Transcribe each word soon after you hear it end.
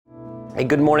Hey,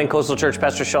 good morning, Coastal Church.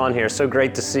 Pastor Sean here. So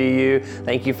great to see you.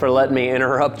 Thank you for letting me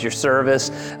interrupt your service.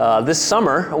 This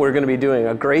summer, we're going to be doing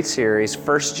a great series,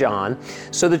 1 John,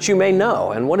 so that you may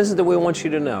know. And what is it that we want you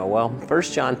to know? Well, 1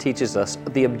 John teaches us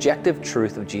the objective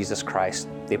truth of Jesus Christ.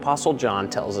 The Apostle John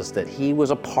tells us that he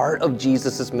was a part of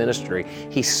Jesus' ministry.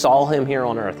 He saw him here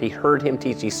on earth. He heard him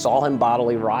teach. He saw him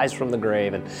bodily rise from the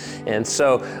grave. And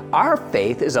so our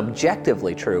faith is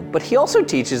objectively true. But he also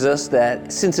teaches us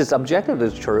that since it's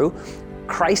objectively true,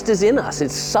 Christ is in us.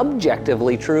 It's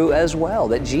subjectively true as well,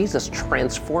 that Jesus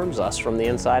transforms us from the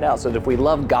inside out. So that if we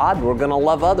love God, we're going to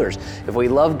love others. If we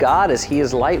love God as He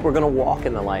is light, we're going to walk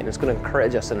in the light. And it's going to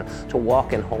encourage us to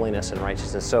walk in holiness and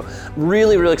righteousness. So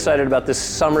really, really excited about this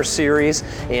summer series.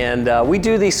 And we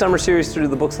do these summer series through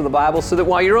the books of the Bible so that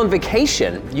while you're on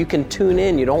vacation, you can tune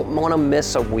in. You don't want to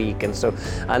miss a week. And so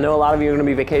I know a lot of you are going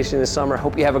to be vacationing this summer. I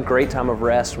hope you have a great time of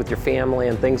rest with your family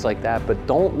and things like that. But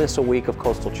don't miss a week of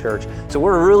Coastal Church. So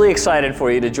we're really excited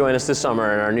for you to join us this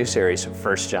summer in our new series,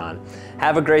 1 John.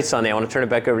 Have a great Sunday. I want to turn it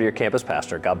back over to your campus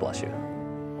pastor. God bless you.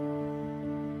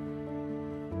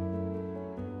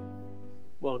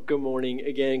 Well, good morning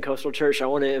again, Coastal Church. I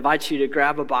want to invite you to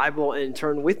grab a Bible and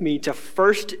turn with me to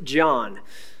 1 John.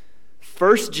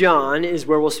 1 John is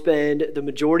where we'll spend the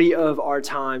majority of our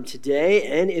time today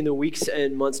and in the weeks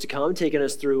and months to come, taking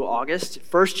us through August.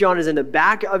 1 John is in the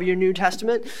back of your New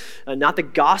Testament, not the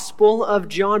Gospel of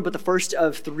John, but the first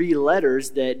of three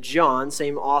letters that John,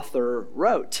 same author,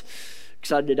 wrote.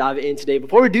 Excited to dive in today.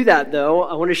 Before we do that, though,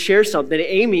 I want to share something.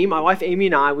 Amy, my wife Amy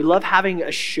and I, we love having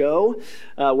a show,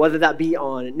 whether that be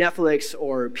on Netflix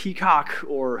or Peacock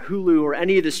or Hulu or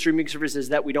any of the streaming services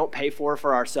that we don't pay for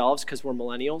ourselves because we're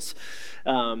millennials.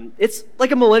 It's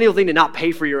like a millennial thing to not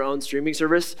pay for your own streaming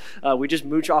service. We just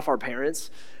mooch off our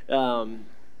parents.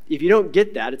 If you don't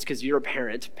get that, it's because you're a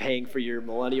parent paying for your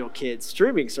millennial kids'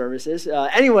 streaming services.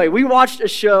 Anyway, we watched a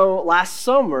show last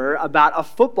summer about a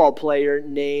football player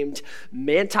named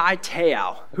Manti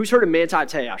Te'o. Who's heard of Manti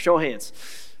Te'o? Show of hands.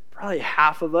 Probably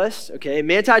half of us, okay?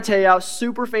 Manti Te'o,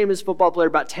 super famous football player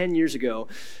about 10 years ago,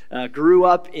 grew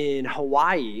up in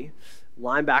Hawaii,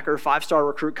 linebacker, 5-star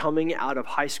recruit coming out of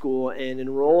high school and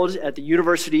enrolled at the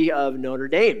University of Notre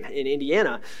Dame in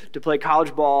Indiana to play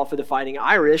college ball for the Fighting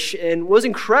Irish and was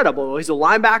incredible. He's a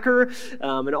linebacker,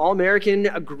 an All-American,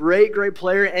 a great, great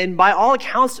player, and by all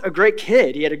accounts, a great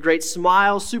kid. He had a great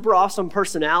smile, super awesome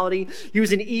personality. He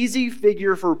was an easy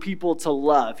figure for people to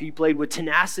love. He played with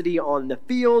tenacity on the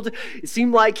field. It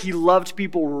seemed like he loved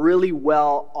people really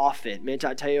well off it. Manti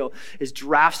Te'o, his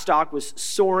draft stock was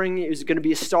soaring. He was going to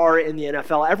be a star in the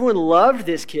NFL. Everyone loved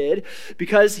this kid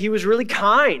because he was really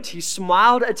kind. He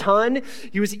smiled a ton.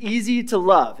 He was easy to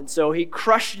love. And so he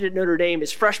crushed it at Notre Dame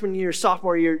his freshman year,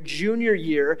 sophomore year, junior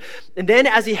year. And then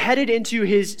as he headed into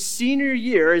his senior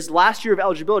year, his last year of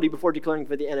eligibility before declaring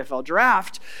for the NFL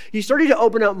draft, he started to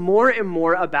open up more and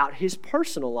more about his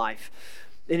personal life.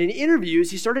 And in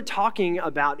interviews, he started talking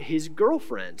about his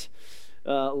girlfriend,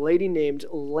 a lady named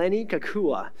Lenny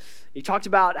Kakua. He talked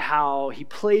about how he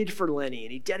played for Lenny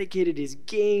and he dedicated his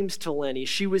games to Lenny.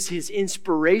 She was his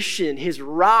inspiration, his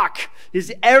rock,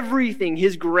 his everything,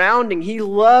 his grounding. He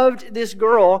loved this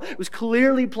girl, was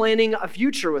clearly planning a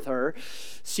future with her.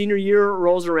 Senior year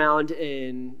rolls around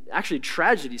and actually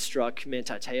tragedy struck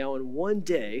Manti Te'o, and one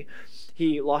day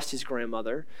he lost his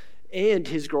grandmother and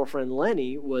his girlfriend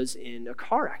Lenny was in a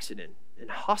car accident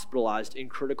and hospitalized in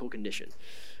critical condition.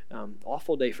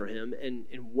 Awful day for him. And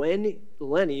when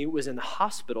Lenny was in the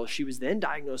hospital, she was then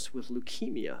diagnosed with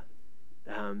leukemia,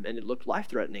 and it looked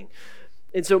life-threatening.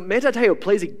 And so Manti Te'o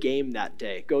plays a game that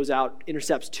day, goes out,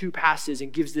 intercepts 2 passes,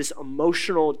 and gives this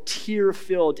emotional,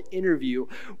 tear-filled interview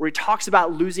where he talks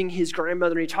about losing his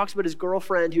grandmother, and he talks about his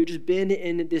girlfriend who had just been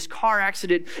in this car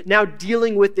accident, now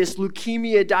dealing with this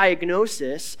leukemia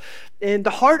diagnosis. And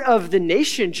the heart of the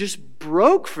nation just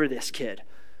broke for this kid.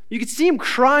 You could see him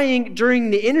crying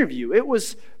during the interview. It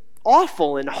was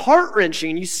awful and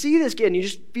heart-wrenching. And you see this kid and you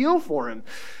just feel for him.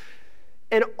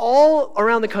 And all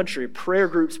around the country, prayer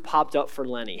groups popped up for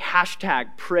Lenny.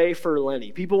 Hashtag pray for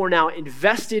Lenny. People were now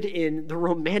invested in the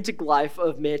romantic life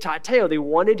of Manti Te'o. They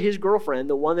wanted his girlfriend,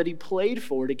 the one that he played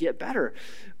for, to get better.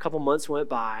 A couple months went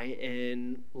by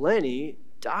and Lenny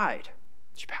died.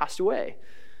 She passed away.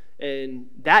 And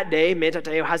that day, Manti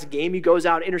Te'o has a game. He goes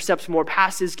out, intercepts more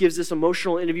passes, gives this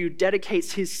emotional interview,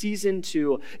 dedicates his season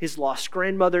to his lost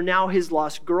grandmother, now his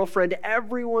lost girlfriend.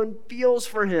 Everyone feels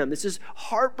for him. This is a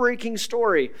heartbreaking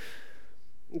story.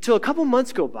 Until a couple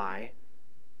months go by,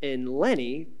 and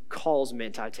Lenny calls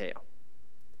Manti Te'o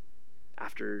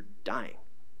after dying.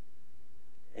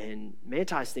 And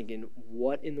Manti's thinking,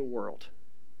 what in the world?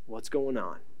 What's going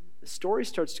on? the story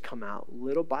starts to come out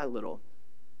little by little.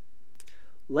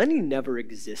 Lenny never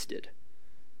existed.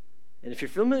 And if you're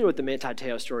familiar with the Manti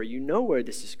Te'o story, you know where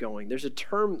this is going. There's a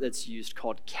term that's used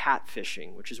called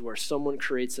catfishing, which is where someone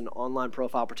creates an online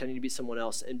profile pretending to be someone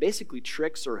else and basically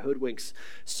tricks or hoodwinks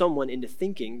someone into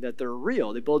thinking that they're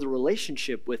real. They build a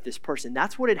relationship with this person.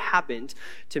 That's what had happened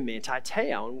to Manti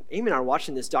Te'o. And Amy and I are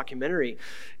watching this documentary,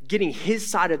 getting his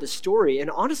side of the story,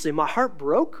 and honestly, my heart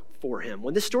broke for him.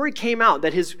 When the story came out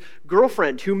that his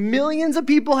girlfriend, who millions of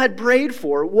people had prayed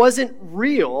for, wasn't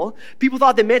real, people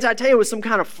thought that Manti Te'o was some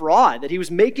kind of fraud, that he was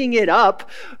making it up,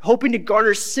 hoping to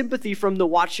garner sympathy from the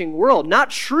watching world. Not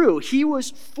true. He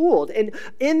was fooled. And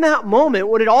in that moment,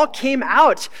 when it all came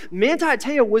out, Manti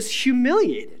Te'o was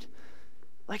humiliated.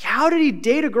 Like, how did he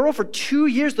date a girl for 2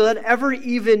 years without ever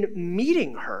even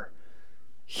meeting her?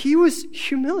 He was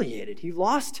humiliated. He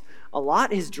lost a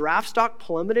lot. His draft stock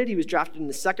plummeted. He was drafted in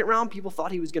the second round. People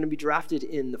thought he was going to be drafted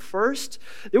in the first.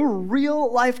 There were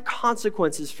real life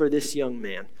consequences for this young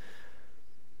man.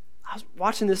 I was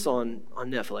watching this on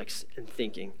Netflix and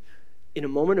thinking, in a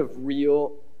moment of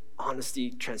real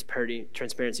honesty,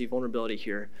 transparency, vulnerability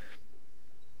here,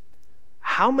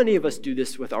 how many of us do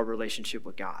this with our relationship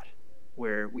with God,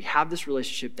 where we have this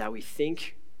relationship that we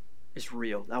think is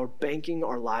real. Now we're banking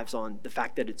our lives on the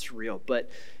fact that it's real. But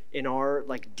in our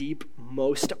deep,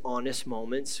 most honest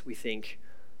moments, we think,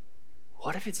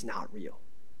 what if it's not real?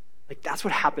 That's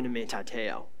what happened to Manti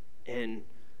Te'o. And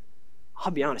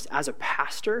I'll be honest, as a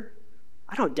pastor,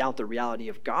 I don't doubt the reality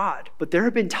of God. But there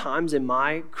have been times in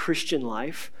my Christian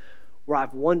life where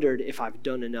I've wondered if I've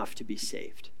done enough to be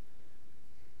saved,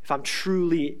 if I'm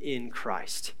truly in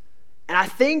Christ. And I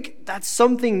think that's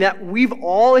something that we've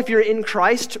all, if you're in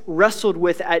Christ, wrestled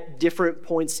with at different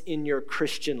points in your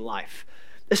Christian life,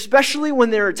 especially when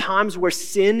there are times where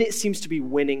sin seems to be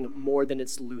winning more than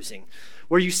it's losing,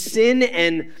 where you sin,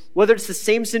 and whether it's the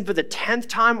same sin for the 10th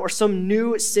time or some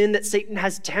new sin that Satan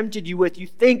has tempted you with, you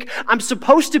think, I'm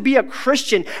supposed to be a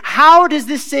Christian. How does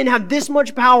this sin have this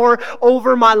much power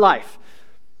over my life?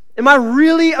 Am I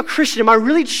really a Christian? Am I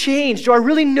really changed? Do I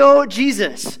really know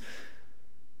Jesus?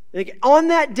 On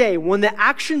that day, when the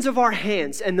actions of our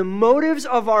hands and the motives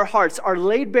of our hearts are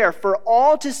laid bare for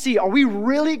all to see, are we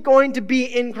really going to be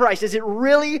in Christ? Is it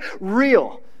really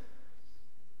real?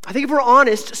 I think if we're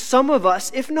honest, some of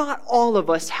us, if not all of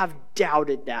us, have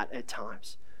doubted that at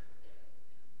times.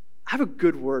 I have a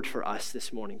good word for us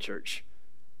this morning, church.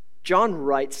 John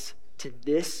writes to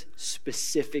this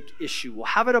specific issue. We'll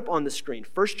have it up on the screen.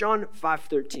 1 John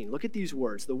 5:13. Look at these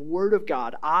words. The word of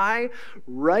God. I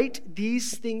write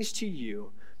these things to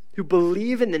you who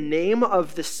believe in the name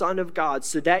of the Son of God,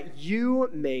 so that you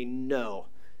may know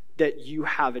that you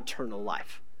have eternal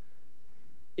life.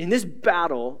 In this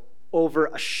battle over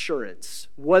assurance,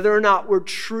 whether or not we're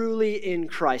truly in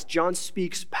Christ, John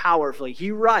speaks powerfully.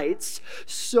 He writes,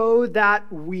 so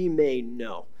that we may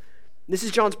know. This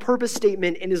is John's purpose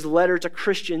statement in his letter to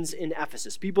Christians in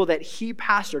Ephesus, people that he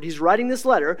pastored. He's writing this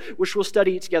letter, which we'll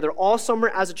study together all summer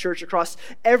as a church across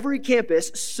every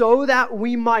campus, so that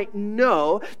we might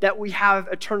know that we have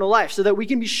eternal life, so that we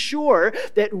can be sure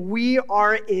that we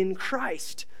are in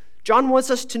Christ. John wants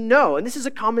us to know, and this is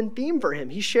a common theme for him.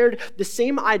 He shared the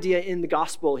same idea in the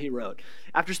gospel he wrote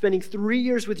after spending 3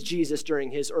 years with Jesus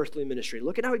during his earthly ministry.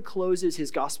 Look at how he closes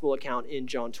his gospel account in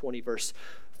John 20, verse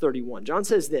 31. John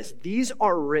says this, these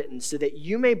are written so that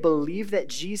you may believe that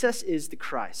Jesus is the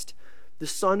Christ, the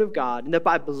Son of God, and that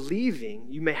by believing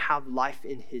you may have life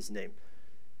in his name.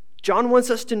 John wants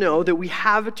us to know that we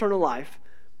have eternal life,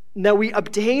 and that we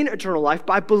obtain eternal life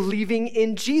by believing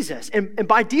in Jesus. And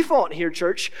by default here,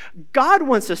 church, God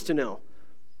wants us to know.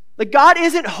 God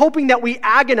isn't hoping that we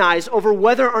agonize over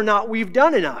whether or not we've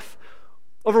done enough,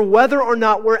 over whether or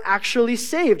not we're actually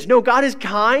saved. No, God is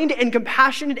kind and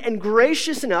compassionate and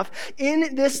gracious enough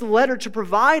in this letter to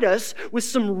provide us with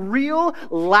some real,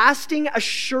 lasting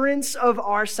assurance of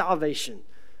our salvation.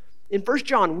 In 1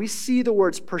 John, we see the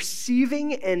words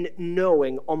perceiving and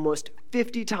knowing almost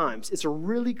 50 times. It's a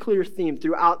really clear theme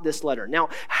throughout this letter. Now,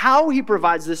 how he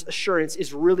provides this assurance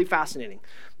is really fascinating.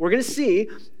 We're going to see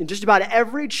in just about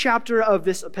every chapter of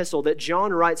this epistle that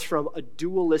John writes from a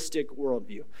dualistic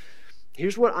worldview.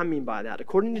 Here's what I mean by that.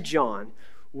 According to John,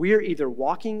 we are either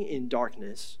walking in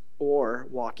darkness or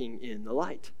walking in the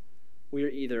light. We are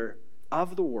either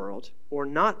of the world or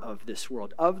not of this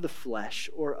world, of the flesh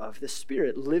or of the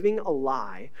spirit, living a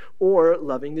lie or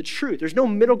loving the truth. There's no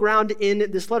middle ground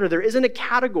in this letter. There isn't a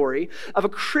category of a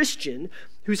Christian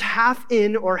who's half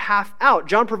in or half out.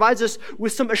 John provides us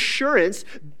with some assurance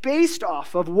based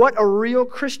off of what a real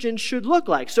Christian should look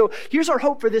like. So here's our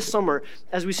hope for this summer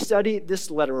as we study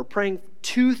this letter. We're praying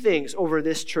two things over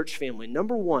this church family.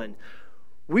 Number one,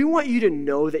 we want you to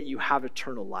know that you have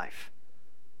eternal life.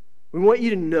 We want you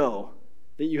to know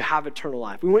that you have eternal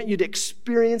life. We want you to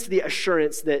experience the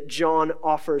assurance that John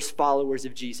offers followers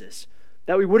of Jesus.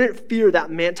 That we wouldn't fear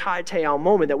that manti te'o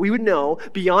moment, that we would know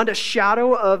beyond a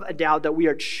shadow of a doubt that we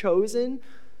are chosen,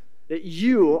 that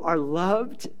you are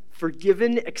loved,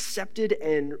 forgiven, accepted,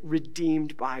 and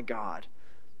redeemed by God.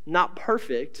 Not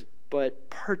perfect, but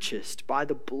purchased by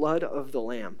the blood of the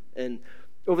Lamb. And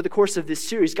over the course of this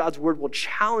series, God's word will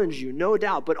challenge you, no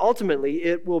doubt, but ultimately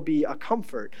it will be a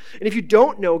comfort. And if you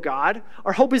don't know God,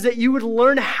 our hope is that you would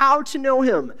learn how to know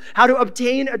him, how to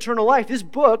obtain eternal life. This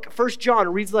book, 1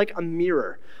 John, reads like a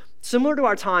mirror. Similar to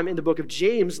our time in the book of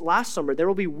James last summer, there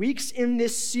will be weeks in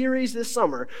this series this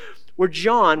summer where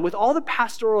John, with all the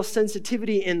pastoral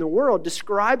sensitivity in the world,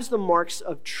 describes the marks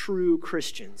of true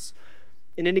Christians.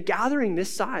 And in a gathering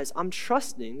this size, I'm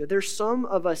trusting that there's some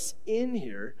of us in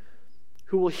here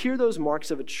who will hear those marks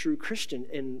of a true Christian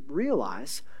and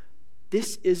realize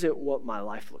this isn't what my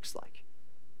life looks like.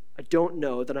 I don't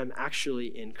know that I'm actually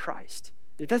in Christ.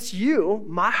 If that's you,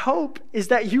 my hope is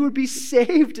that you would be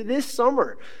saved this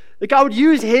summer. That God would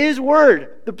use his word,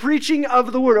 the preaching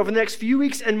of the word over the next few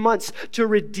weeks and months to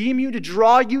redeem you, to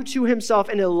draw you to himself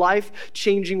in a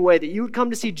life-changing way. That you would come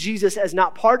to see Jesus as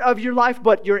not part of your life,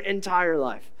 but your entire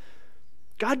life.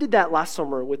 God did that last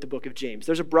summer with the book of James.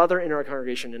 There's a brother in our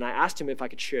congregation, and I asked him if I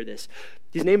could share this.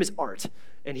 His name is Art,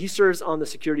 and he serves on the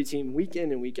security team week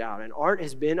in and week out. And Art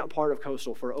has been a part of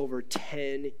Coastal for over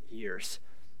 10 years,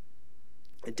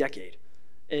 a decade.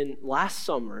 And last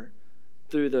summer,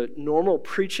 through the normal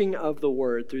preaching of the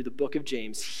word through the book of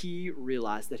James, he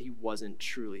realized that he wasn't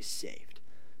truly saved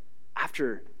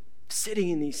after sitting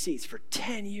in these seats for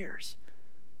 10 years.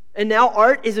 And now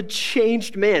Art is a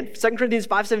changed man. 2 Corinthians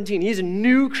 5:17, he's a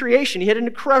new creation. He had an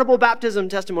incredible baptism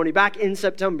testimony back in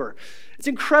September. It's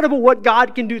incredible what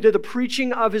God can do through the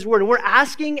preaching of his word. And we're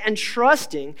asking and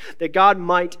trusting that God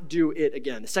might do it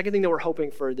again. The second thing that we're hoping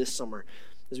for this summer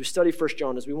as we study 1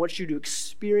 John is we want you to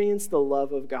experience the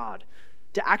love of God,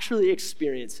 to actually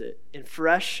experience it in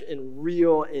fresh and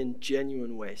real and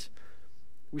genuine ways.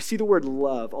 We see the word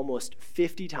love almost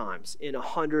 50 times in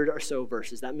 100 or so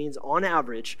verses. That means on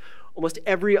average, almost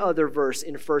every other verse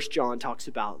in 1 John talks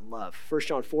about love. 1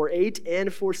 John 4:8 and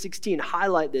 4:16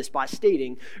 highlight this by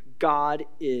stating God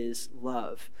is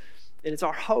love. And it's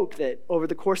our hope that over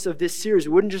the course of this series,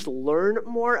 we wouldn't just learn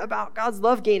more about God's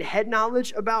love, gain head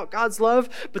knowledge about God's love,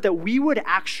 but that we would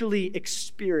actually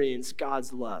experience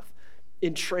God's love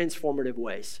in transformative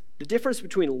ways. The difference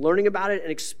between learning about it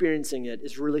and experiencing it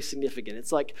is really significant.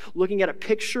 It's like looking at a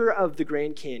picture of the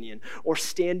Grand Canyon or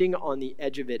standing on the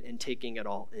edge of it and taking it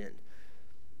all in.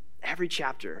 Every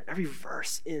chapter, every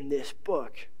verse in this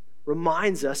book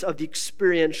reminds us of the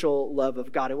experiential love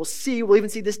of God. And we'll even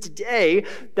see this today,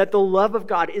 that the love of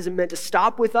God isn't meant to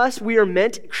stop with us. We are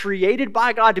meant, created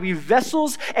by God, to be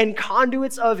vessels and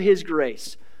conduits of his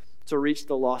grace to reach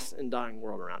the lost and dying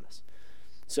world around us.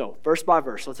 So, verse by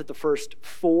verse, let's hit the first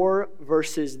 4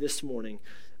 verses this morning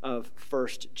of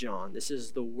 1 John. This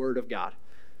is the word of God.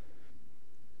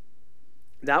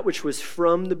 That which was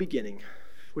from the beginning,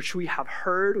 which we have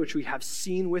heard, which we have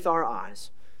seen with our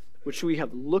eyes, which we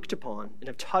have looked upon and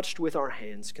have touched with our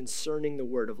hands concerning the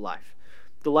word of life.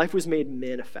 The life was made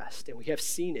manifest, and we have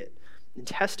seen it, and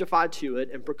testified to it,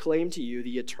 and proclaimed to you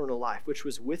the eternal life, which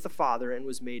was with the Father and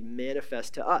was made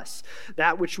manifest to us.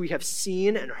 That which we have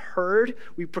seen and heard,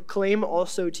 we proclaim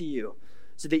also to you,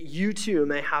 so that you too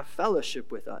may have fellowship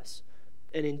with us.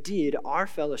 And indeed, our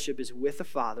fellowship is with the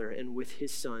Father and with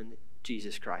his Son,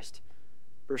 Jesus Christ.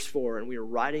 Verse 4, and we are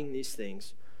writing these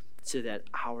things so that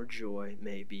our joy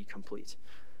may be complete.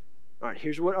 All right,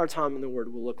 here's what our time in the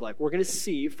Word will look like. We're going to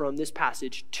see from this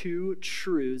passage 2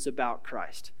 truths about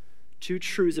Christ. 2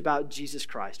 truths about Jesus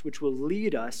Christ, which will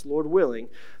lead us, Lord willing,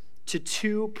 to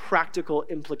 2 practical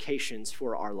implications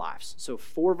for our lives. So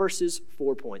 4 verses,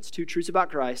 4 points. 2 truths about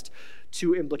Christ,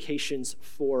 2 implications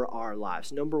for our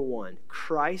lives. Number 1,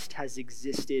 Christ has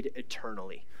existed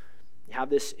eternally. You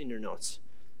have this in your notes.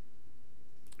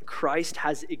 Christ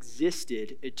has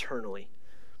existed eternally.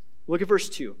 Look at verse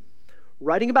 2.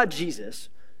 Writing about Jesus,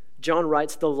 John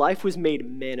writes, the life was made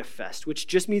manifest, which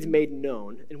just means made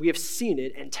known, and we have seen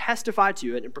it and testified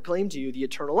to it and proclaimed to you the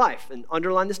eternal life. And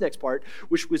underline this next part,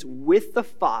 which was with the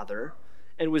Father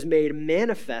and was made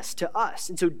manifest to us.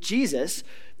 And so Jesus,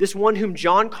 this one whom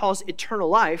John calls eternal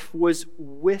life, was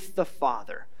with the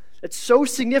Father. That's so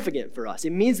significant for us.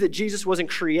 It means that Jesus wasn't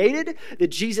created, that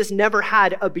Jesus never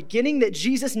had a beginning, that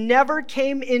Jesus never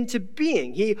came into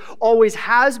being. He always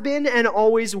has been and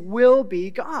always will be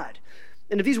God.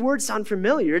 And if these words sound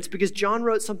familiar, it's because John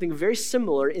wrote something very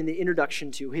similar in the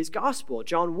introduction to his gospel.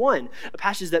 John 1, a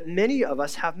passage that many of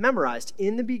us have memorized.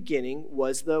 In the beginning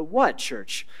was the what,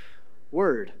 church?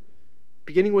 Word.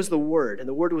 Beginning was the Word, and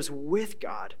the Word was with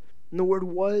God. And the Word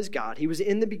was God. He was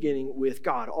in the beginning with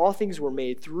God. All things were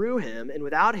made through him, and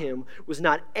without him was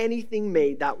not anything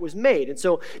made that was made. And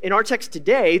so in our text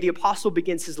today, the apostle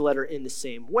begins his letter in the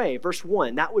same way. Verse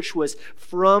 1, that which was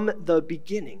from the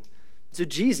beginning. So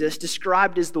Jesus,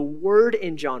 described as the Word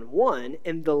in John 1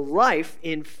 and the life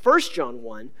in 1 John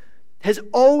 1, has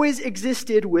always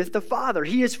existed with the Father.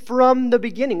 He is from the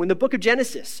beginning. When the book of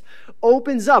Genesis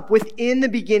opens up within the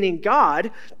beginning God,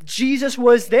 Jesus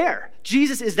was there.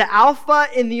 Jesus is the Alpha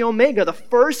and the Omega, the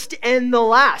first and the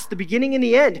last, the beginning and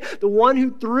the end, the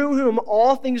one through whom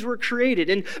all things were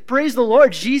created. And praise the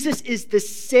Lord, Jesus is the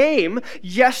same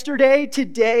yesterday,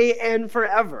 today, and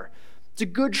forever. It's a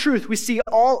good truth we see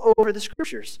all over the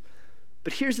scriptures.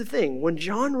 But here's the thing. When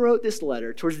John wrote this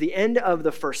letter towards the end of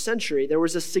the first century, there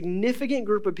was a significant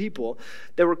group of people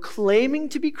that were claiming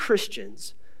to be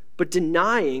Christians, but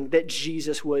denying that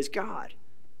Jesus was God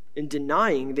and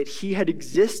denying that he had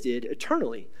existed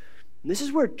eternally. And this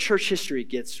is where church history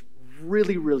gets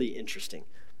really, really interesting.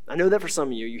 I know that for some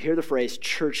of you, you hear the phrase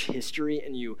church history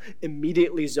and you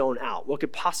immediately zone out. What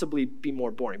could possibly be more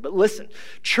boring? But listen,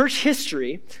 church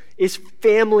history is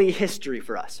family history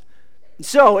for us.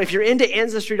 So if you're into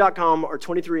Ancestry.com or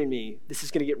 23andMe, this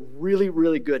is going to get really,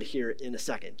 really good here in a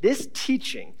second. This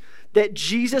teaching that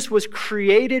Jesus was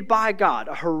created by God,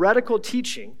 a heretical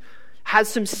teaching, has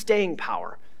some staying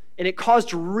power. And it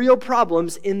caused real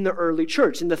problems in the early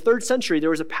church. In the 3rd century,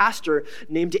 there was a pastor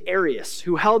named Arius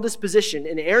who held this position.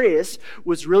 And Arius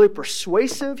was really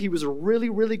persuasive. He was a really,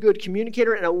 really good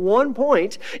communicator. And at one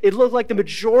point, it looked like the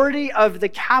majority of the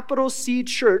capital C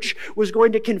church was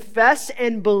going to confess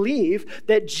and believe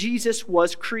that Jesus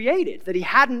was created, that he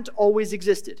hadn't always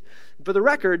existed. For the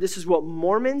record, this is what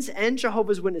Mormons and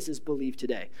Jehovah's Witnesses believe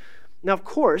today. Now, of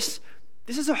course,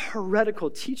 this is a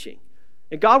heretical teaching.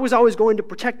 And God was always going to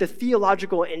protect the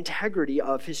theological integrity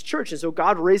of his church. And so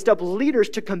God raised up leaders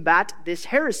to combat this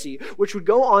heresy, which would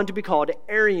go on to be called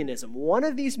Arianism. One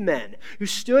of these men who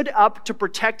stood up to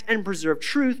protect and preserve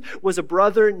truth was a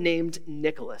brother named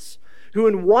Nicholas, who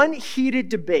in one heated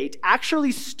debate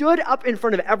actually stood up in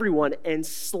front of everyone and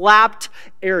slapped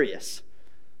Arius,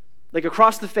 like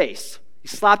across the face. He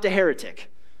slapped a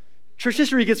heretic. Church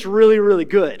history gets really, really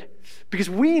good because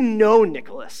we know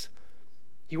Nicholas.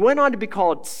 He went on to be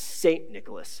called Saint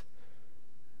Nicholas.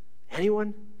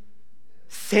 Anyone?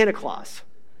 Santa Claus.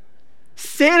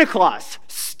 Santa Claus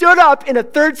stood up in a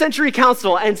 3rd century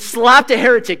council and slapped a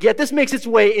heretic, yet this makes its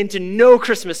way into no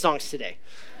Christmas songs today.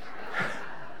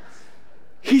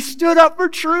 He stood up for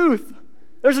truth.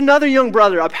 There's another young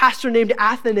brother, a pastor named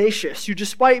Athanasius, who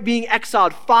despite being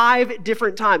exiled 5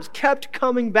 different times, kept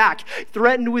coming back,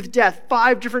 threatened with death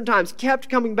 5 different times, kept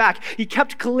coming back. He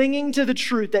kept clinging to the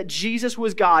truth that Jesus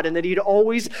was God and that he had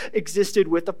always existed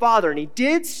with the Father. And he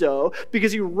did so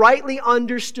because he rightly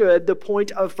understood the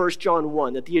point of 1 John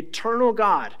 1, that the eternal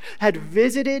God had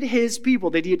visited his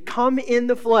people, that he had come in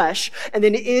the flesh, and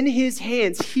then in his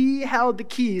hands he held the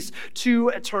keys to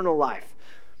eternal life.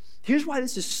 Here's why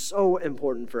this is so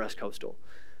important for us, Coastal.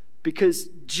 Because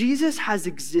Jesus has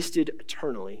existed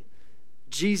eternally.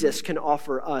 Jesus can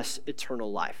offer us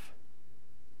eternal life.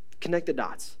 Connect the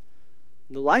dots.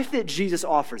 The life that Jesus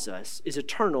offers us is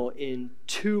eternal in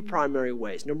 2 primary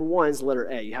ways. Number 1 is letter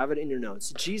A. You have it in your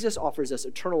notes. Jesus offers us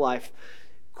eternal life,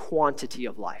 quantity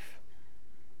of life.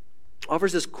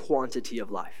 Offers us quantity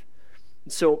of life.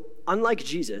 And so, unlike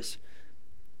Jesus,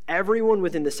 everyone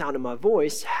within the sound of my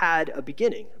voice had a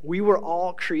beginning. We were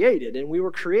all created, and we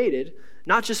were created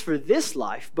not just for this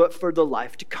life, but for the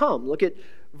life to come. Look at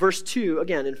verse 2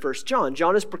 again in 1 John.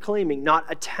 John is proclaiming not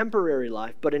a temporary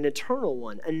life, but an eternal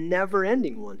one, a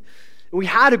never-ending one. We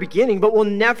had a beginning, but we'll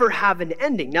never have an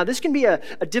ending. Now, this can be a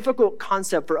difficult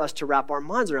concept for us to wrap our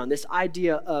minds around, this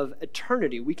idea of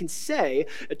eternity. We can say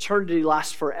eternity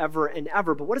lasts forever and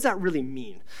ever, but what does that really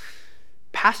mean?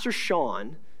 Pastor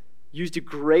Sean used a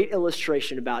great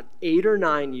illustration about 8 or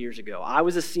 9 years ago. I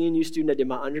was a CNU student. I did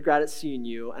my undergrad at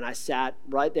CNU, and I sat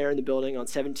right there in the building on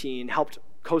 17, helped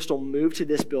Coastal moved to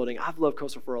this building. I've loved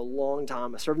Coastal for a long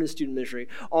time. I served in the student ministry.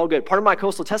 All good. Part of my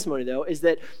Coastal testimony, though, is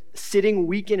that sitting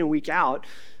week in and week out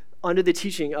under the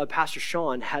teaching of Pastor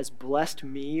Sean has blessed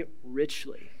me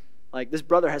richly. Like, this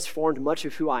brother has formed much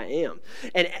of who I am.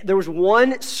 And there was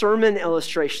one sermon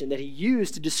illustration that he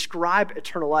used to describe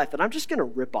eternal life that I'm just going to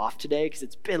rip off today because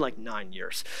it's been like 9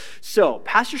 years. So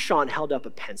Pastor Sean held up a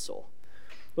pencil.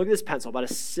 Look at this pencil, about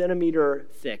a centimeter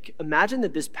thick. Imagine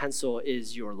that this pencil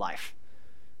is your life.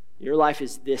 Your life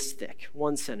is this thick,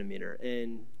 1 centimeter.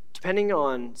 And depending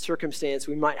on circumstance,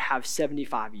 we might have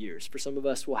 75 years. For some of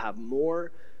us, we'll have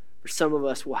more. For some of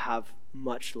us, we'll have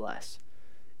much less.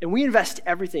 And we invest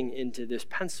everything into this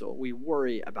pencil. We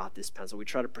worry about this pencil. We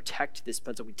try to protect this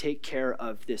pencil. We take care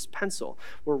of this pencil.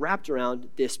 We're wrapped around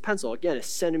this pencil, again, a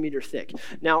centimeter thick.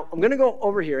 Now, I'm going to go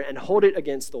over here and hold it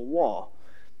against the wall.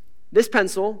 This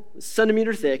pencil, a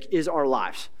centimeter thick, is our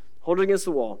lives. Hold it against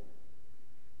the wall.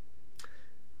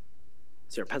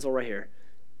 Is there a pencil right here?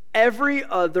 Every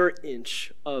other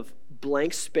inch of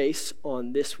blank space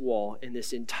on this wall in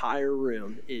this entire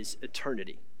room is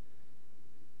eternity.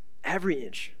 Every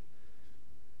inch.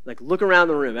 Like, look around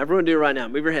the room. Everyone do it right now.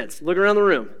 Move your heads. Look around the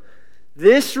room.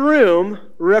 This room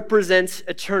represents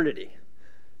eternity.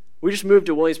 We just moved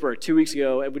to Williamsburg 2 weeks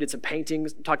ago, and we did some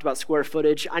paintings, talked about square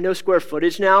footage. I know square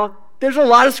footage now. There's a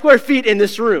lot of square feet in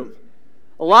this room.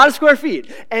 A lot of square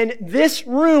feet. And this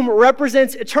room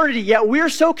represents eternity, yet we're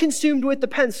so consumed with the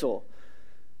pencil.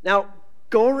 Now,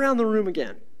 go around the room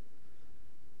again.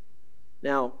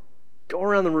 Now, go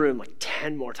around the room like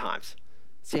 10 more times.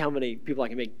 See how many people I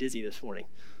can make dizzy this morning.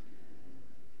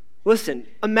 Listen,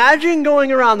 imagine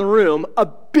going around the room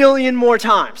 1 billion more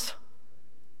times.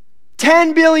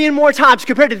 10 billion more times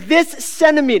compared to this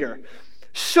centimeter.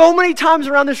 So many times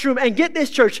around this room. And get this,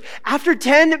 church, after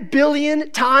 10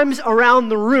 billion times around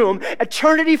the room,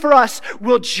 eternity for us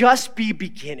will just be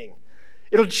beginning.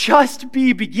 It'll just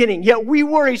be beginning. Yet we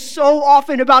worry so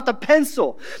often about the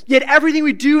pencil. Yet everything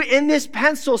we do in this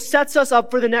pencil sets us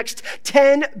up for the next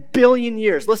 10 billion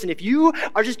years. Listen, if you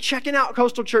are just checking out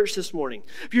Coastal Church this morning,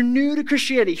 if you're new to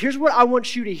Christianity, here's what I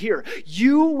want you to hear.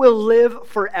 You will live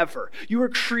forever. You were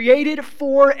created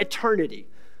for eternity.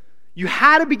 You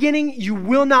had a beginning, you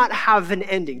will not have an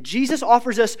ending. Jesus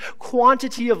offers us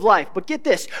quantity of life. But get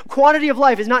this, quantity of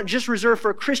life is not just reserved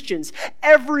for Christians.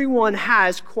 Everyone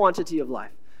has quantity of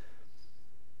life.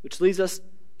 Which leads us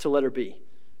to letter B,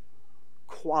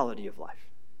 quality of life.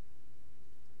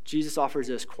 Jesus offers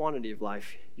us quantity of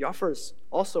life. He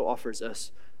also offers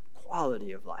us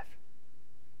quality of life.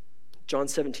 John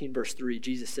 17, verse 3,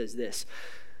 Jesus says this,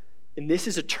 "And this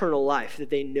is eternal life, that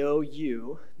they know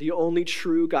you, the only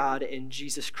true God, and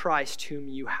Jesus Christ, whom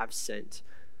you have sent."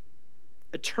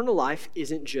 Eternal life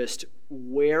isn't just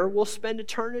where we'll spend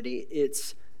eternity,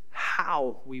 it's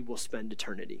how we will spend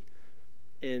eternity.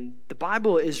 And the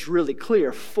Bible is really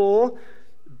clear. Full,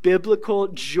 biblical,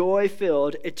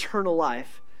 joy-filled, eternal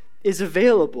life is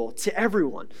available to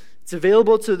everyone. It's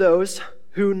available to those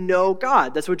who know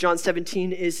God. That's what John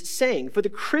 17 is saying. For the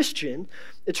Christian,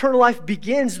 eternal life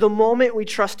begins the moment we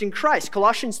trust in Christ.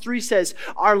 Colossians 3 says,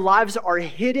 our lives are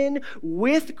hidden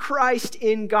with Christ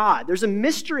in God. There's a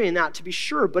mystery in that, to be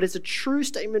sure, but it's a true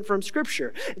statement from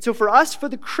Scripture. And so for us, for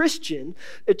the Christian,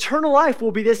 eternal life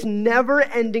will be this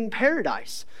never-ending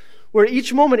paradise, where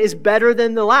each moment is better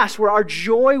than the last, where our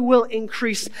joy will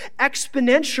increase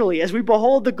exponentially as we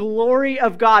behold the glory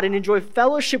of God and enjoy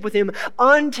fellowship with Him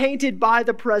untainted by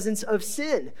the presence of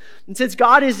sin. And since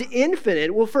God is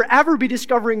infinite, we'll forever be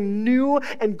discovering new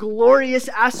and glorious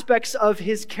aspects of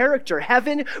His character.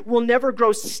 Heaven will never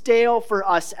grow stale for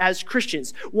us as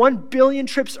Christians. 1 billion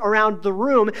trips around the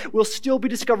room, we'll still be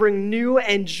discovering new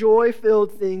and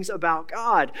joy-filled things about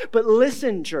God. But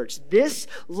listen, church, this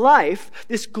life,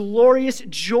 this glorious,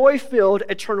 joy-filled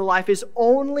eternal life is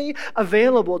only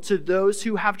available to those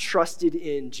who have trusted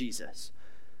in Jesus.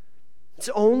 It's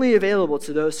only available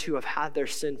to those who have had their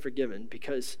sin forgiven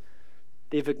because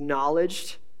they've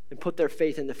acknowledged and put their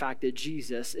faith in the fact that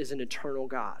Jesus is an eternal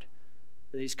God,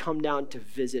 that He's come down to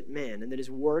visit man, and that His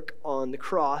work on the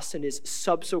cross and His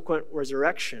subsequent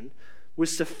resurrection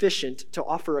was sufficient to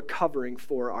offer a covering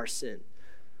for our sin.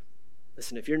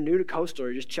 Listen, if you're new to Coastal or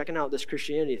you're just checking out this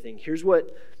Christianity thing, here's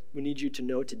what we need you to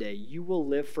know today. You will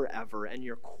live forever, and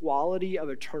your quality of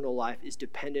eternal life is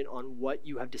dependent on what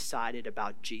you have decided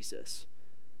about Jesus.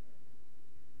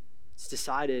 It's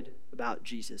decided about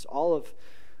Jesus. All of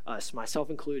us, myself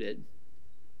included,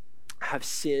 have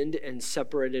sinned and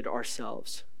separated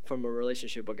ourselves from a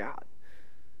relationship with God.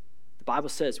 The Bible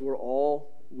says we're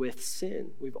all with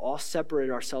sin. We've all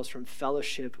separated ourselves from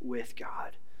fellowship with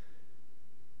God.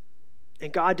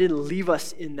 And God didn't leave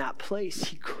us in that place.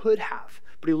 He could have.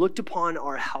 But he looked upon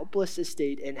our helpless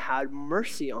estate and had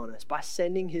mercy on us by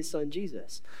sending his son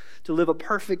Jesus to live a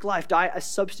perfect life, die a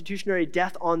substitutionary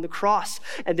death on the cross.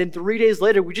 And then 3 days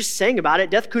later, we just sang about it,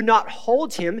 death could not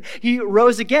hold him. He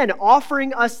rose again,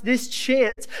 offering us this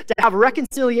chance to have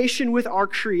reconciliation with our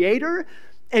Creator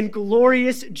and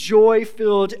glorious,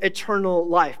 joy-filled eternal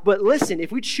life. But listen,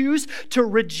 if we choose to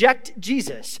reject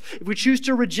Jesus, if we choose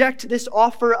to reject this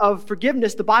offer of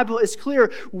forgiveness, the Bible is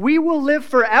clear, we will live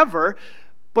forever,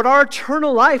 but our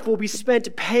eternal life will be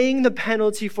spent paying the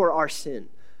penalty for our sin,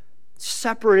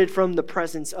 separated from the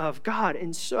presence of God.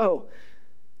 And so,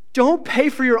 don't pay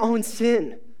for your own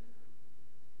sin.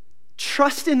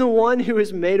 Trust in the one who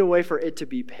has made a way for it to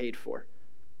be paid for.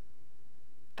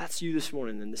 That's you this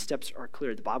morning, and the steps are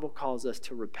clear. The Bible calls us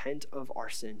to repent of our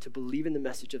sin, to believe in the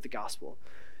message of the gospel,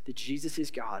 that Jesus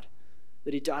is God,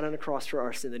 that he died on a cross for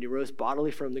our sin, that he rose bodily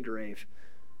from the grave.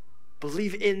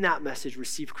 Believe in that message,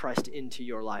 receive Christ into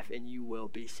your life, and you will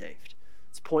be saved.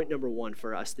 It's point number one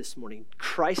for us this morning.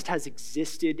 Christ has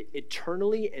existed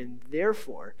eternally and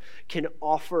therefore can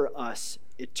offer us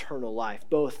eternal life,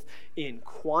 both in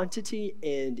quantity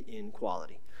and in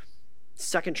quality.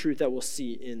 Second truth that we'll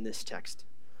see in this text.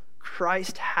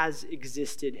 Christ has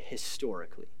existed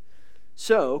historically.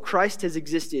 So, Christ has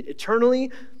existed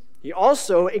eternally. He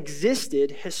also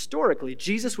existed historically.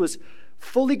 Jesus was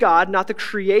fully God, not the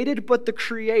created, but the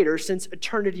creator since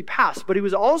eternity past. But he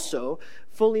was also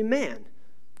fully man.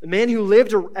 A man who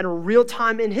lived at a real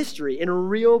time in history, in a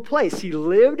real place. He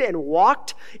lived and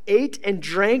walked, ate and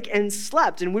drank and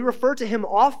slept. And we refer to him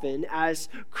often as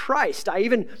Christ. I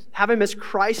even have him as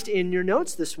Christ in your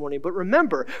notes this morning. But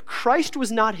remember, Christ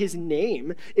was not his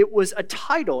name. It was a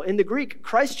title. In the Greek,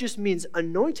 Christ just means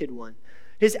anointed one.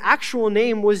 His actual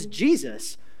name was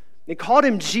Jesus. They called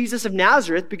him Jesus of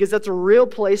Nazareth because that's a real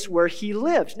place where he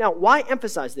lived. Now, why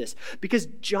emphasize this? Because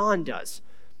John does.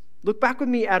 Look back with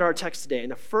me at our text today. In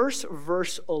the first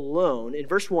verse alone, in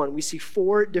verse 1, we see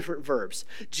 4 different verbs.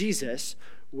 Jesus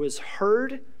was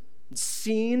heard,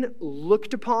 seen,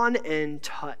 looked upon, and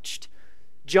touched.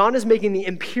 John is making the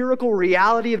empirical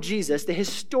reality of Jesus, the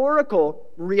historical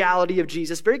reality of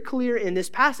Jesus, very clear in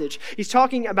this passage. He's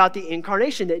talking about the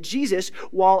incarnation, that Jesus,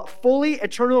 while fully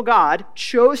eternal God,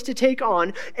 chose to take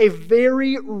on a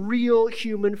very real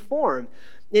human form.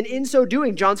 And in so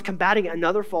doing, John's combating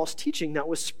another false teaching that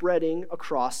was spreading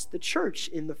across the church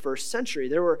in the first century.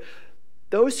 There were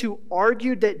those who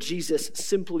argued that Jesus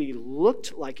simply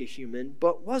looked like a human,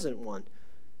 but wasn't one.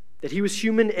 That he was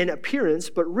human in appearance,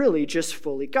 but really just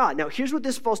fully God. Now, here's what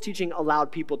this false teaching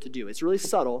allowed people to do. It's really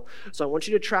subtle, so I want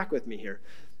you to track with me here.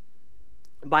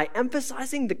 By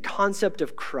emphasizing the concept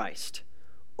of Christ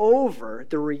over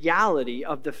the reality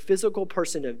of the physical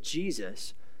person of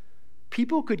Jesus,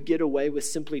 people could get away with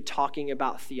simply talking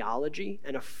about theology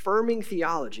and affirming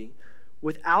theology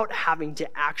without having to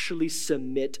actually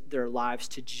submit their lives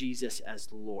to Jesus as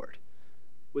Lord,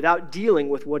 without dealing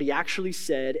with what he actually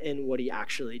said and what he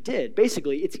actually did.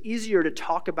 Basically, it's easier to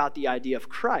talk about the idea of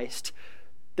Christ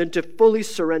than to fully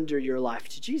surrender your life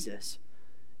to Jesus.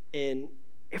 And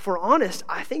if we're honest,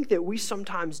 I think that we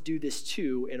sometimes do this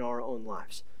too in our own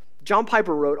lives. John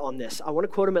Piper wrote on this. I want to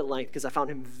quote him at length because I found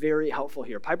him very helpful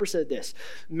here. Piper said this: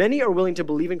 "Many are willing to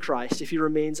believe in Christ if he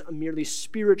remains a merely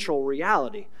spiritual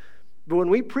reality. But when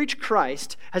we preach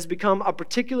Christ has become a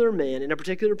particular man in a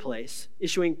particular place,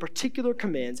 issuing particular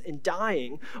commands and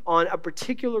dying on a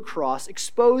particular cross,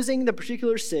 exposing the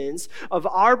particular sins of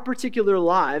our particular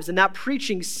lives, and that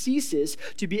preaching ceases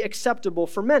to be acceptable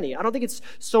for many." I don't think it's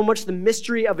so much the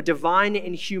mystery of a divine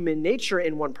and human nature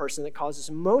in one person that causes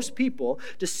most people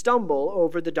to stumble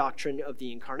over the doctrine of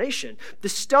the incarnation. The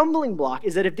stumbling block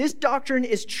is that if this doctrine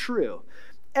is true,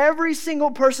 every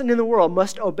single person in the world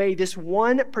must obey this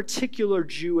one particular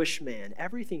Jewish man.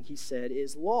 Everything he said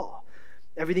is law.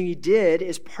 Everything he did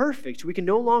is perfect. We can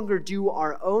no longer do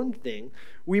our own thing.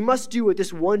 We must do what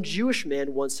this one Jewish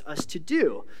man wants us to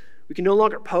do. We can no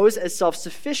longer pose as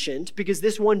self-sufficient because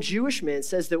this one Jewish man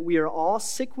says that we are all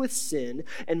sick with sin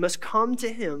and must come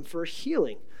to him for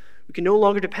healing. We can no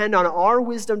longer depend on our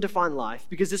wisdom to find life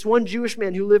because this one Jewish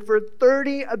man who lived for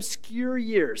 30 obscure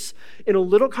years in a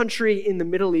little country in the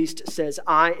Middle East says,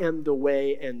 "I am the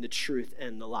way and the truth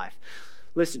and the life."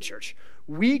 Listen, church,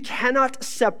 we cannot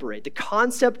separate the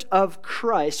concept of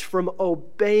Christ from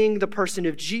obeying the person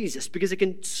of Jesus because it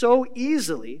can so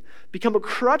easily become a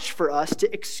crutch for us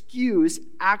to excuse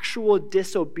actual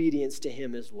disobedience to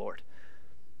him as Lord.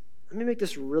 Let me make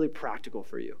this really practical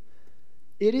for you.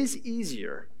 It is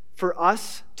easier for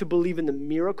us to believe in the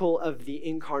miracle of the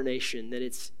incarnation than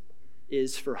it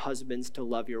is for husbands to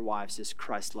love your wives as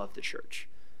Christ loved the church.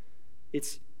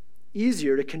 It's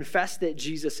easier to confess that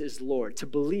Jesus is Lord, to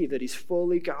believe that he's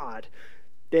fully God,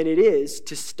 than it is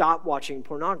to stop watching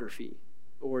pornography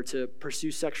or to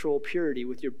pursue sexual purity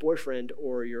with your boyfriend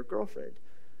or your girlfriend.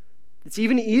 It's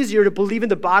even easier to believe in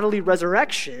the bodily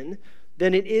resurrection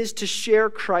than it is to share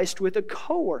Christ with a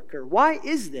coworker. Why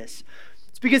is this?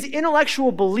 It's because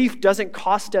intellectual belief doesn't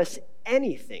cost us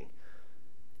anything.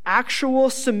 Actual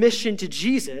submission to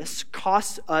Jesus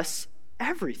costs us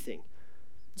everything.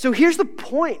 So here's the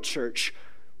point, church.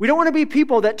 We don't want to be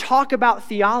people that talk about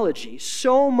theology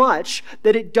so much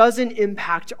that it doesn't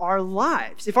impact our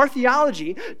lives. If our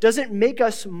theology doesn't make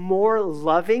us more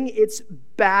loving, it's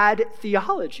bad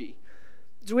theology.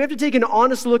 So we have to take an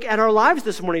honest look at our lives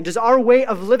this morning. Does our way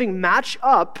of living match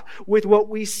up with what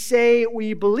we say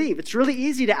we believe? It's really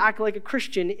easy to act like a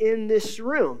Christian in this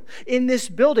room, in this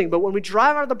building. But when we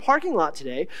drive out of the parking lot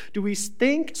today, do we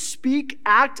think, speak,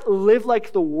 act, live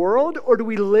like the world? Or do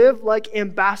we live like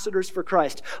ambassadors for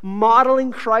Christ,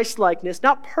 modeling Christ-likeness,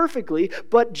 not perfectly,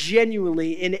 but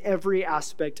genuinely in every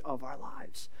aspect of our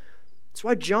lives? That's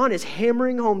why John is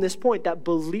hammering home this point, that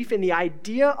belief in the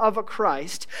idea of a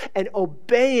Christ and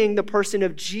obeying the person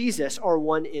of Jesus are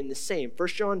one in the same. 1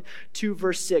 John 2,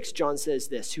 verse 6, John says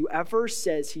this, "Whoever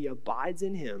says he abides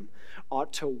in him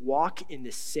ought to walk in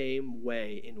the same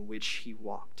way in which he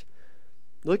walked."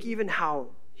 Look even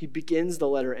how he begins the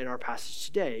letter in our passage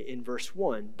today in verse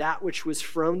 1, "That which was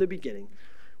from the beginning,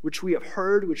 which we have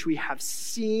heard, which we have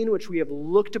seen, which we have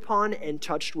looked upon and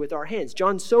touched with our hands."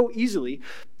 John so easily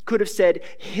could have said,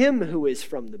 "Him who is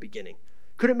from the beginning."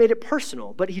 Could have made it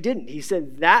personal, but he didn't. He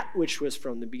said, "That which was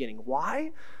from the beginning."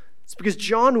 Why? It's because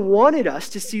John wanted us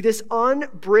to see this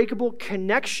unbreakable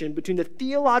connection between the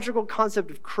theological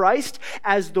concept of Christ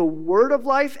as the Word of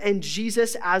life and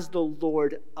Jesus as the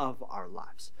Lord of our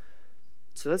lives.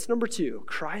 So that's number 2.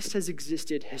 Christ has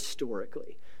existed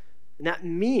historically. And that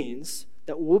means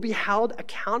that we'll be held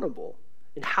accountable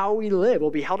in how we live. We'll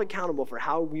be held accountable for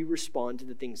how we respond to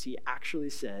the things he actually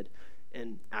said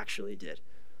and actually did.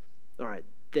 All right,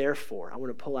 therefore, I want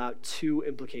to pull out 2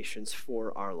 implications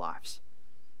for our lives.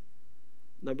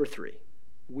 Number 3,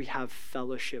 we have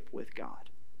fellowship with God.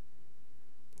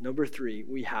 Number 3,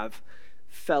 we have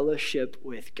fellowship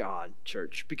with God,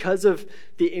 church. Because of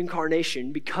the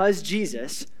incarnation, because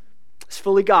Jesus is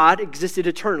fully God, existed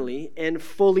eternally, and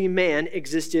fully man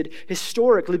existed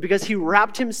historically, because he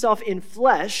wrapped himself in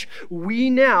flesh, we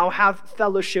now have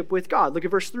fellowship with God. Look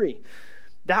at verse 3.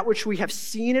 "That which we have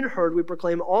seen and heard we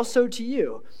proclaim also to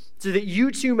you, so that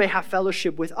you too may have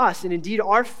fellowship with us. And indeed,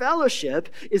 our fellowship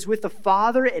is with the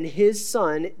Father and his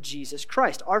Son, Jesus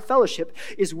Christ." Our fellowship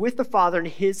is with the Father and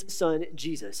his Son,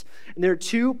 Jesus. And there are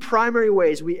 2 primary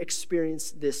ways we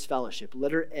experience this fellowship.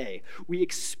 Letter A, we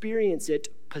experience it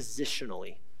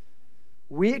positionally.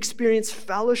 We experience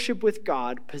fellowship with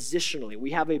God positionally.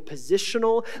 We have a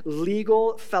positional,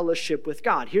 legal fellowship with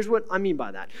God. Here's what I mean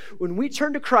by that. When we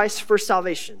turn to Christ for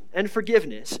salvation and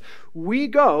forgiveness, we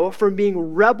go from being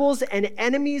rebels and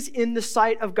enemies in the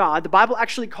sight of God. The Bible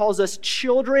actually calls us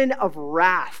children of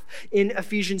wrath in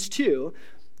Ephesians 2,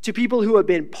 to people who have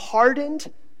been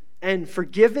pardoned and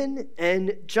forgiven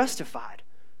and justified.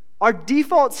 Our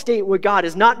default state with God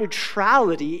is not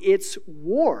neutrality, it's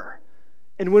war.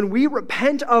 And when we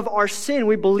repent of our sin,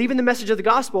 we believe in the message of the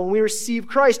gospel, and we receive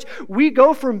Christ, we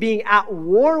go from being at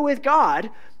war with God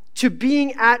to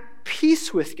being at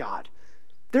peace with God.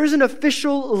 There's an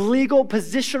official, legal,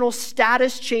 positional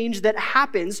status change that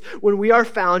happens when we are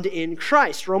found in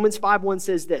Christ. Romans 5:1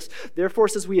 says this, "Therefore,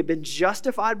 since we have been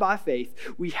justified by faith,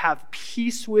 we have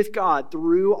peace with God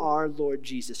through our Lord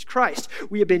Jesus Christ."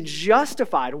 We have been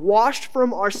justified, washed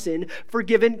from our sin,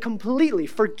 forgiven completely.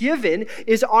 Forgiven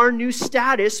is our new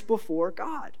status before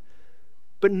God.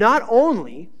 But not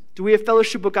only do we have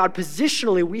fellowship with God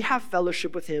positionally, we have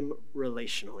fellowship with him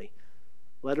relationally.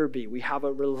 Letter B, we have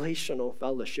a relational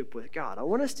fellowship with God. I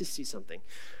want us to see something.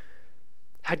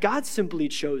 Had God simply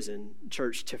chosen,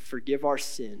 church, to forgive our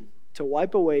sin, to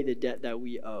wipe away the debt that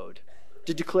we owed,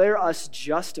 to declare us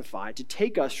justified, to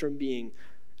take us from being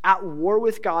at war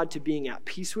with God to being at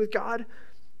peace with God,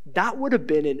 that would have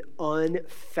been an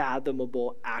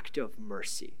unfathomable act of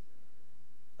mercy.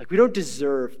 Like, we don't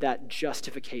deserve that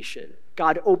justification.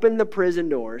 God opened the prison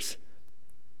doors,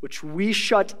 which we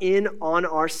shut in on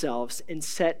ourselves, and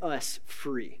set us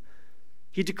free.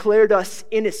 He declared us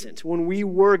innocent when we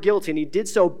were guilty, and he did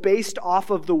so based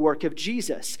off of the work of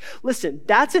Jesus. Listen,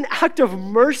 that's an act of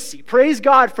mercy. Praise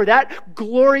God for that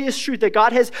glorious truth that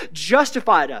God has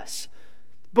justified us.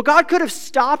 But God could have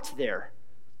stopped there.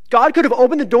 God could have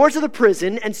opened the doors of the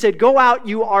prison and said, go out,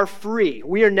 you are free.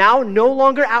 We are now no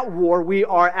longer at war, we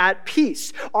are at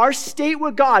peace. Our state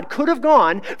with God could have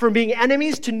gone from being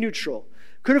enemies to neutral,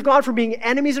 could have gone from being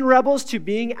enemies and rebels to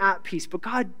being at peace, but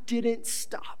God didn't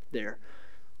stop there.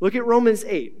 Look at Romans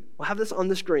 8. We'll have this on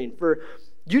the screen. For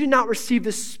you did not receive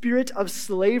the spirit of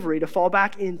slavery to fall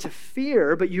back into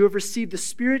fear, but you have received the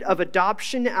spirit of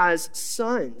adoption as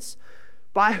sons,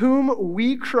 by whom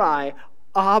we cry,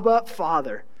 Abba,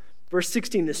 Father. Verse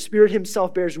 16, the Spirit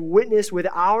himself bears witness with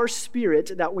our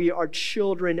spirit that we are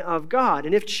children of God.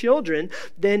 And if children,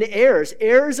 then heirs,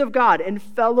 heirs of God and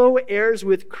fellow heirs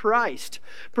with Christ,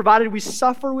 provided we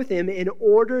suffer with him in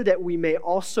order that we may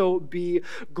also be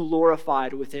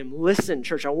glorified with him. Listen,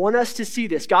 church, I want us to see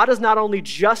this. God has not only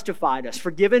justified us,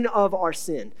 forgiven of our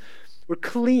sin, we're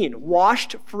clean,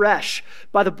 washed fresh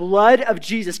by the blood of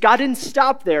Jesus. God didn't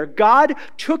stop there. God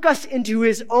took us into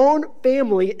his own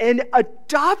family and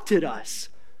adopted us.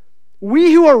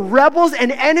 We who are rebels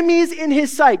and enemies in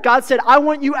his sight, God said, I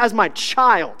want you as my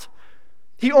child.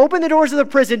 He opened the doors of the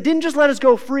prison, didn't just let us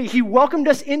go free. He welcomed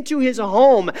us into his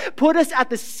home, put us at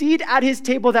the seat at his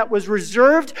table that was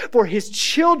reserved for his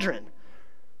children.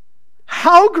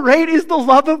 How great is the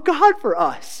love of God for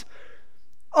us?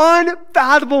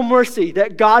 Unfathomable mercy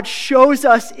that God shows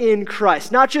us in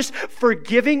Christ, not just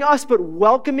forgiving us, but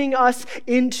welcoming us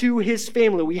into his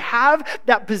family. We have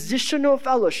that positional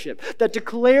fellowship, that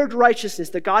declared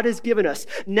righteousness that God has given us.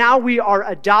 Now we are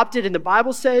adopted, and the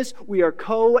Bible says we are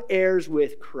co-heirs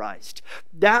with Christ.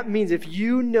 That means if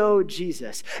you know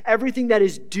Jesus, everything that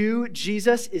is due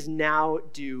Jesus is now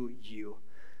due you.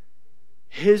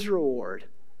 His reward,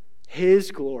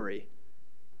 his glory,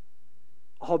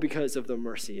 all because of the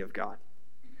mercy of God.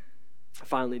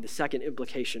 Finally, the second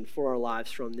implication for our lives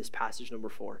from this passage, number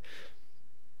 4.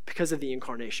 Because of the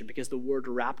incarnation, because the Word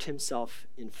wrapped himself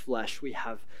in flesh, we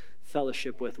have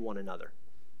fellowship with one another.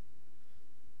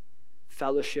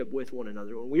 Fellowship with one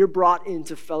another. When we are brought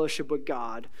into fellowship with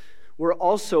God, we're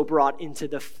also brought into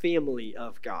the family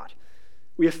of God.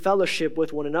 We have fellowship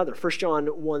with one another. 1 John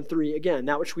 1:3, again,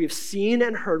 that which we have seen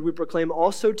and heard, we proclaim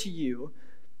also to you,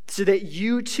 so that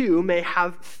you too may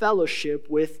have fellowship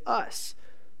with us.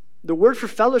 The word for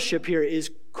fellowship here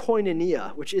is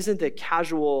koinonia, which isn't the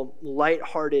casual,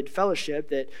 lighthearted fellowship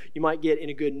that you might get in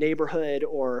a good neighborhood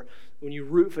or when you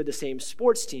root for the same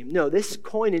sports team. No, this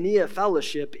koinonia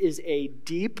fellowship is a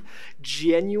deep,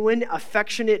 genuine,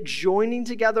 affectionate joining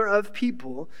together of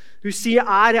people who see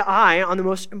eye to eye on the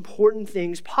most important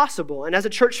things possible. And as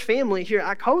a church family here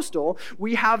at Coastal,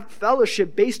 we have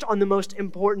fellowship based on the most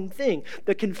important thing,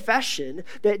 the confession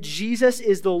that Jesus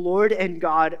is the Lord and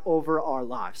God over our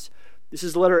lives. This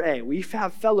is letter A. We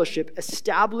have fellowship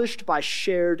established by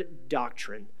shared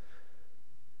doctrine.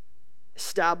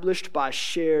 Established by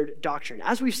shared doctrine.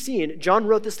 As we've seen, John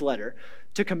wrote this letter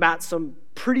to combat some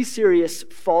pretty serious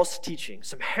false teaching,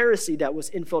 some heresy that was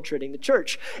infiltrating the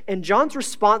church. And John's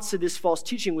response to this false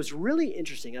teaching was really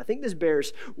interesting. I think this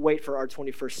bears weight for our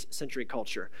 21st century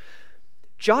culture.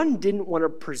 John didn't want to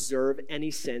preserve any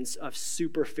sense of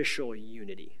superficial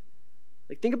unity.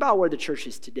 Think about where the church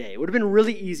is today. It would have been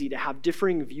really easy to have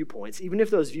differing viewpoints, even if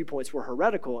those viewpoints were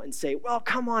heretical, and say, well,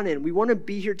 come on in. We want to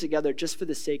be here together just for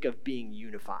the sake of being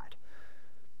unified.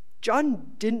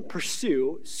 John didn't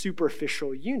pursue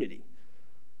superficial unity.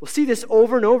 We'll see this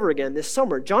over and over again this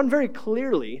summer. John very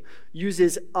clearly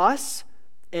uses us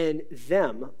and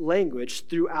them language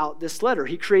throughout this letter.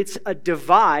 He creates a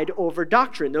divide over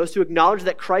doctrine. Those who acknowledge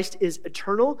that Christ is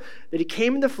eternal, that he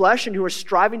came in the flesh, and who are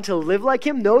striving to live like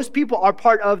him, those people are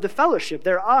part of the fellowship.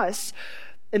 They're us.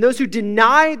 And those who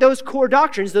deny those core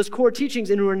doctrines, those core teachings,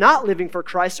 and who are not living for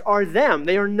Christ are them.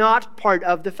 They are not part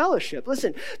of the fellowship.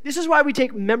 Listen, this is why we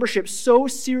take membership so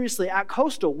seriously at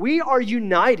Coastal. We are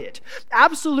united,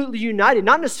 absolutely united,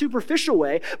 not in a superficial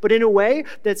way, but in a way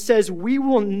that says we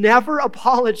will never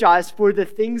apologize for the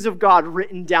things of God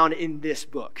written down in this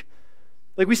book.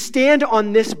 We stand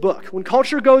on this book. When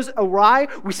culture goes awry,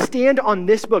 we stand on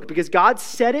this book because God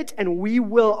said it and we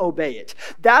will obey it.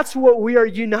 That's what we are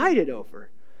united over.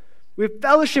 We have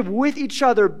fellowship with each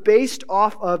other based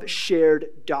off of shared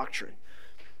doctrine.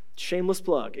 Shameless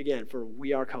plug, again, for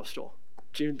We Are Coastal,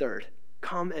 June 3rd.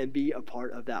 Come and be a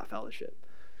part of that fellowship.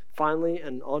 Finally,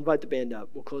 and I'll invite the band up,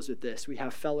 we'll close with this. We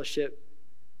have fellowship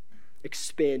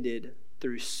expanded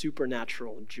through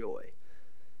supernatural joy.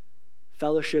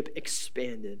 Fellowship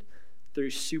expanded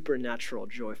through supernatural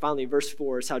joy. Finally, verse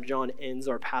 4 is how John ends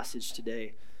our passage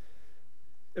today.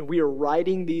 And we are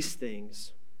writing these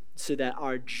things so that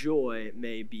our joy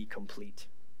may be complete.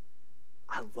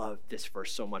 I love this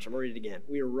verse so much. I'm going to read it again.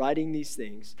 We are writing these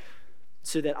things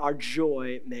so that our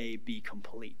joy may be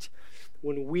complete.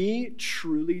 When we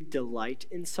truly delight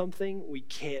in something, we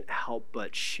can't help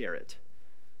but share it.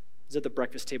 I was at the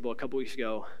breakfast table a couple weeks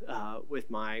ago with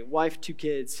my wife, 2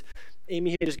 kids.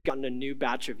 Amy had just gotten a new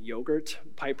batch of yogurt.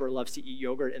 Piper loves to eat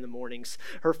yogurt in the mornings.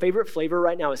 Her favorite flavor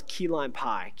right now is key lime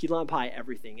pie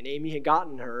everything. And Amy had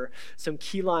gotten her some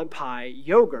key lime pie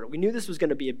yogurt. We knew this was going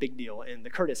to be a big deal in the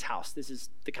Curtis house. This is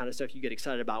the kind of stuff you get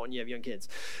excited about when you have young kids.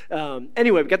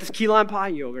 Anyway, we got this key lime pie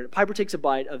yogurt. Piper takes a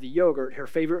bite of the yogurt, her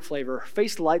favorite flavor. Her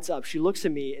face lights up. She looks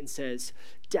at me and says,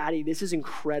 "Daddy, this is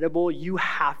incredible. You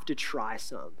have to try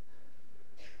some."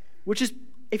 Which is,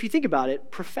 if you think about it,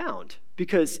 profound.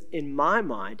 Because in my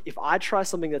mind, if I try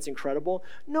something that's incredible,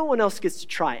 no one else gets to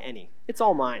try any. It's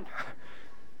all mine.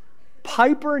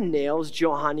 Piper nails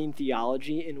Johannine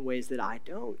theology in ways that I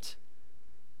don't.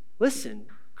 Listen,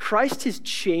 Christ has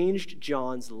changed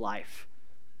John's life.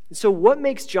 And so what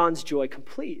makes John's joy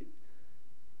complete?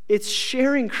 It's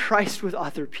sharing Christ with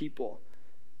other people.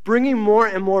 Bringing more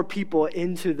and more people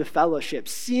into the fellowship,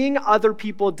 seeing other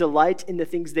people delight in the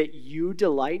things that you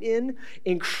delight in,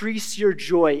 increase your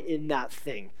joy in that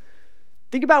thing.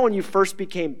 Think about when you first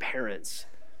became parents.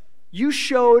 You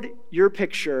showed your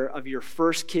picture of your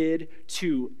first kid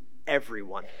to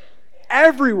everyone.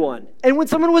 Everyone. And when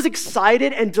someone was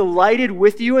excited and delighted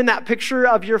with you in that picture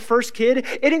of your first kid,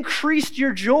 it increased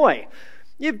your joy.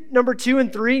 You have number 2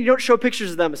 and 3, you don't show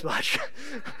pictures of them as much.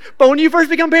 But when you first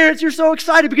become parents, you're so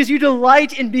excited because you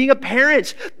delight in being a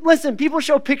parent. Listen, people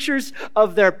show pictures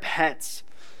of their pets.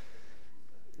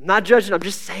 I'm not judging, I'm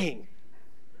just saying.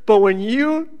 But when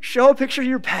you show a picture of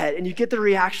your pet and you get the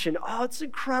reaction, "Oh, it's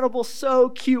incredible, so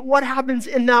cute," what happens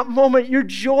in that moment? Your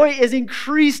joy is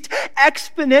increased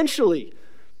exponentially.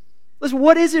 Listen,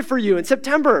 what is it for you? In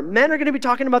September, men are going to be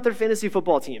talking about their fantasy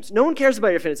football teams. No one cares about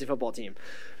your fantasy football team.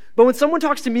 But when someone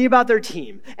talks to me about their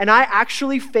team and I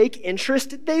actually fake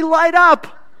interest, they light up.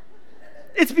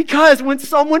 It's because when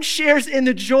someone shares in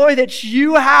the joy that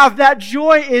you have, that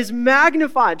joy is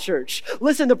magnified, church.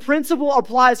 Listen, the principle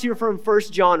applies here from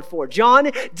 1 John 4.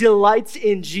 John delights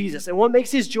in Jesus. And what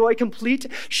makes his joy complete?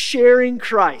 Sharing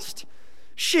Christ.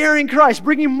 Sharing Christ,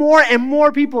 bringing more and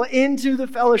more people into the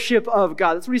fellowship of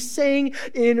God. That's what he's saying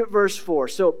in verse 4.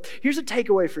 So here's a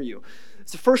takeaway for you.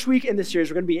 It's the first week in this series.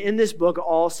 We're going to be in this book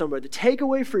all summer. The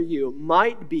takeaway for you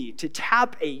might be to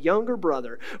tap a younger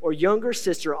brother or younger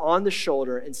sister on the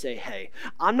shoulder and say, "Hey,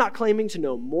 I'm not claiming to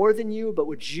know more than you, but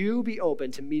would you be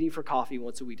open to meeting for coffee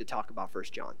once a week to talk about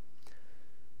 1 John?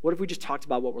 What if we just talked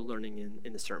about what we're learning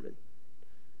in the sermon?"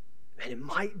 And it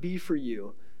might be for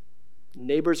you.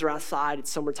 Neighbors are outside.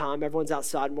 It's summertime. Everyone's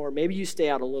outside more. Maybe you stay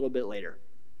out a little bit later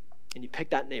and you pick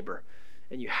that neighbor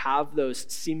and you have those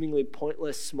seemingly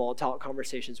pointless small talk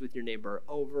conversations with your neighbor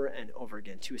over and over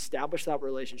again to establish that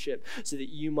relationship so that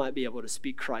you might be able to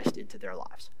speak Christ into their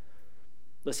lives.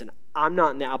 Listen, I'm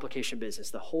not in the application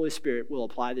business. The Holy Spirit will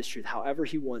apply this truth however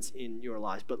he wants in your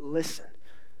lives. But listen,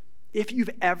 if you've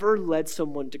ever led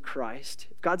someone to Christ,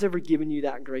 if God's ever given you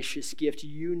that gracious gift,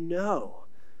 you know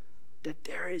that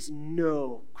there is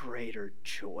no greater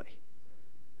joy.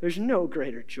 There's no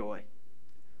greater joy.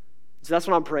 So that's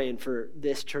what I'm praying for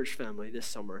this church family this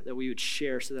summer, that we would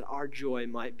share so that our joy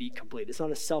might be complete. It's not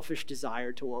a selfish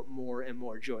desire to want more and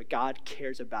more joy. God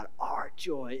cares about our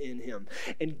joy in him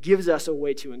and gives us a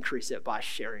way to increase it by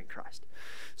sharing Christ.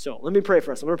 So let me pray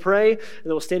for us. I'm going to pray, and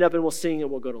then we'll stand up and we'll sing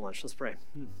and we'll go to lunch. Let's pray.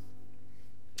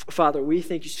 Father, we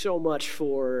thank you so much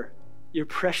for your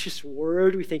precious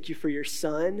word. We thank you for your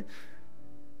Son.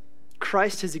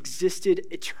 Christ has existed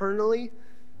eternally.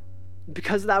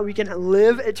 Because of that, we can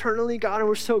live eternally, God, and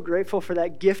we're so grateful for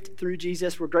that gift through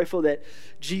Jesus. We're grateful that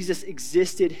Jesus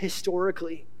existed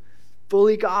historically,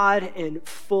 fully God and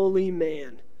fully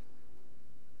man.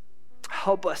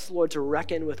 Help us, Lord, to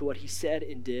reckon with what he said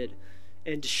and did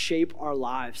and to shape our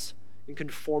lives in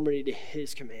conformity to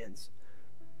his commands.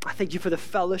 I thank you for the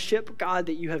fellowship, God,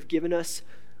 that you have given us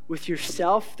with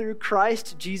yourself through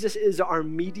Christ. Jesus is our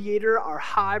mediator, our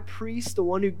high priest, the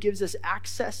one who gives us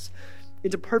access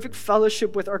into perfect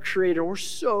fellowship with our Creator. We're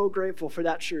so grateful for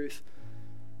that truth.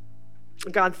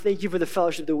 God, thank you for the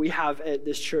fellowship that we have at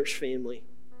this church family,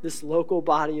 this local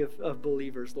body of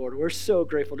believers, Lord. We're so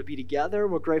grateful to be together.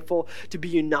 We're grateful to be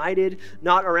united,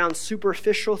 not around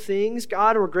superficial things,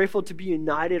 God. We're grateful to be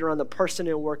united around the person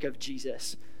and work of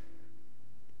Jesus.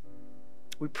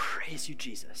 We praise you,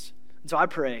 Jesus. And so I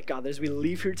pray, God, that as we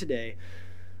leave here today,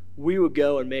 we would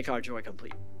go and make our joy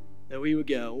complete. that we would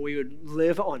go, we would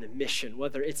live on a mission,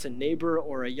 whether it's a neighbor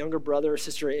or a younger brother or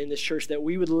sister in this church, that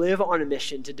we would live on a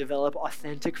mission to develop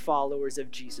authentic followers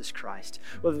of Jesus Christ,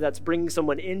 whether that's bringing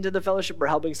someone into the fellowship or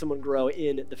helping someone grow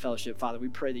in the fellowship. Father, we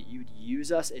pray that you'd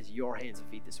use us as your hands and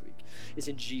feet this week. It's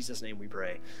in Jesus' name we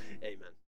pray. Amen.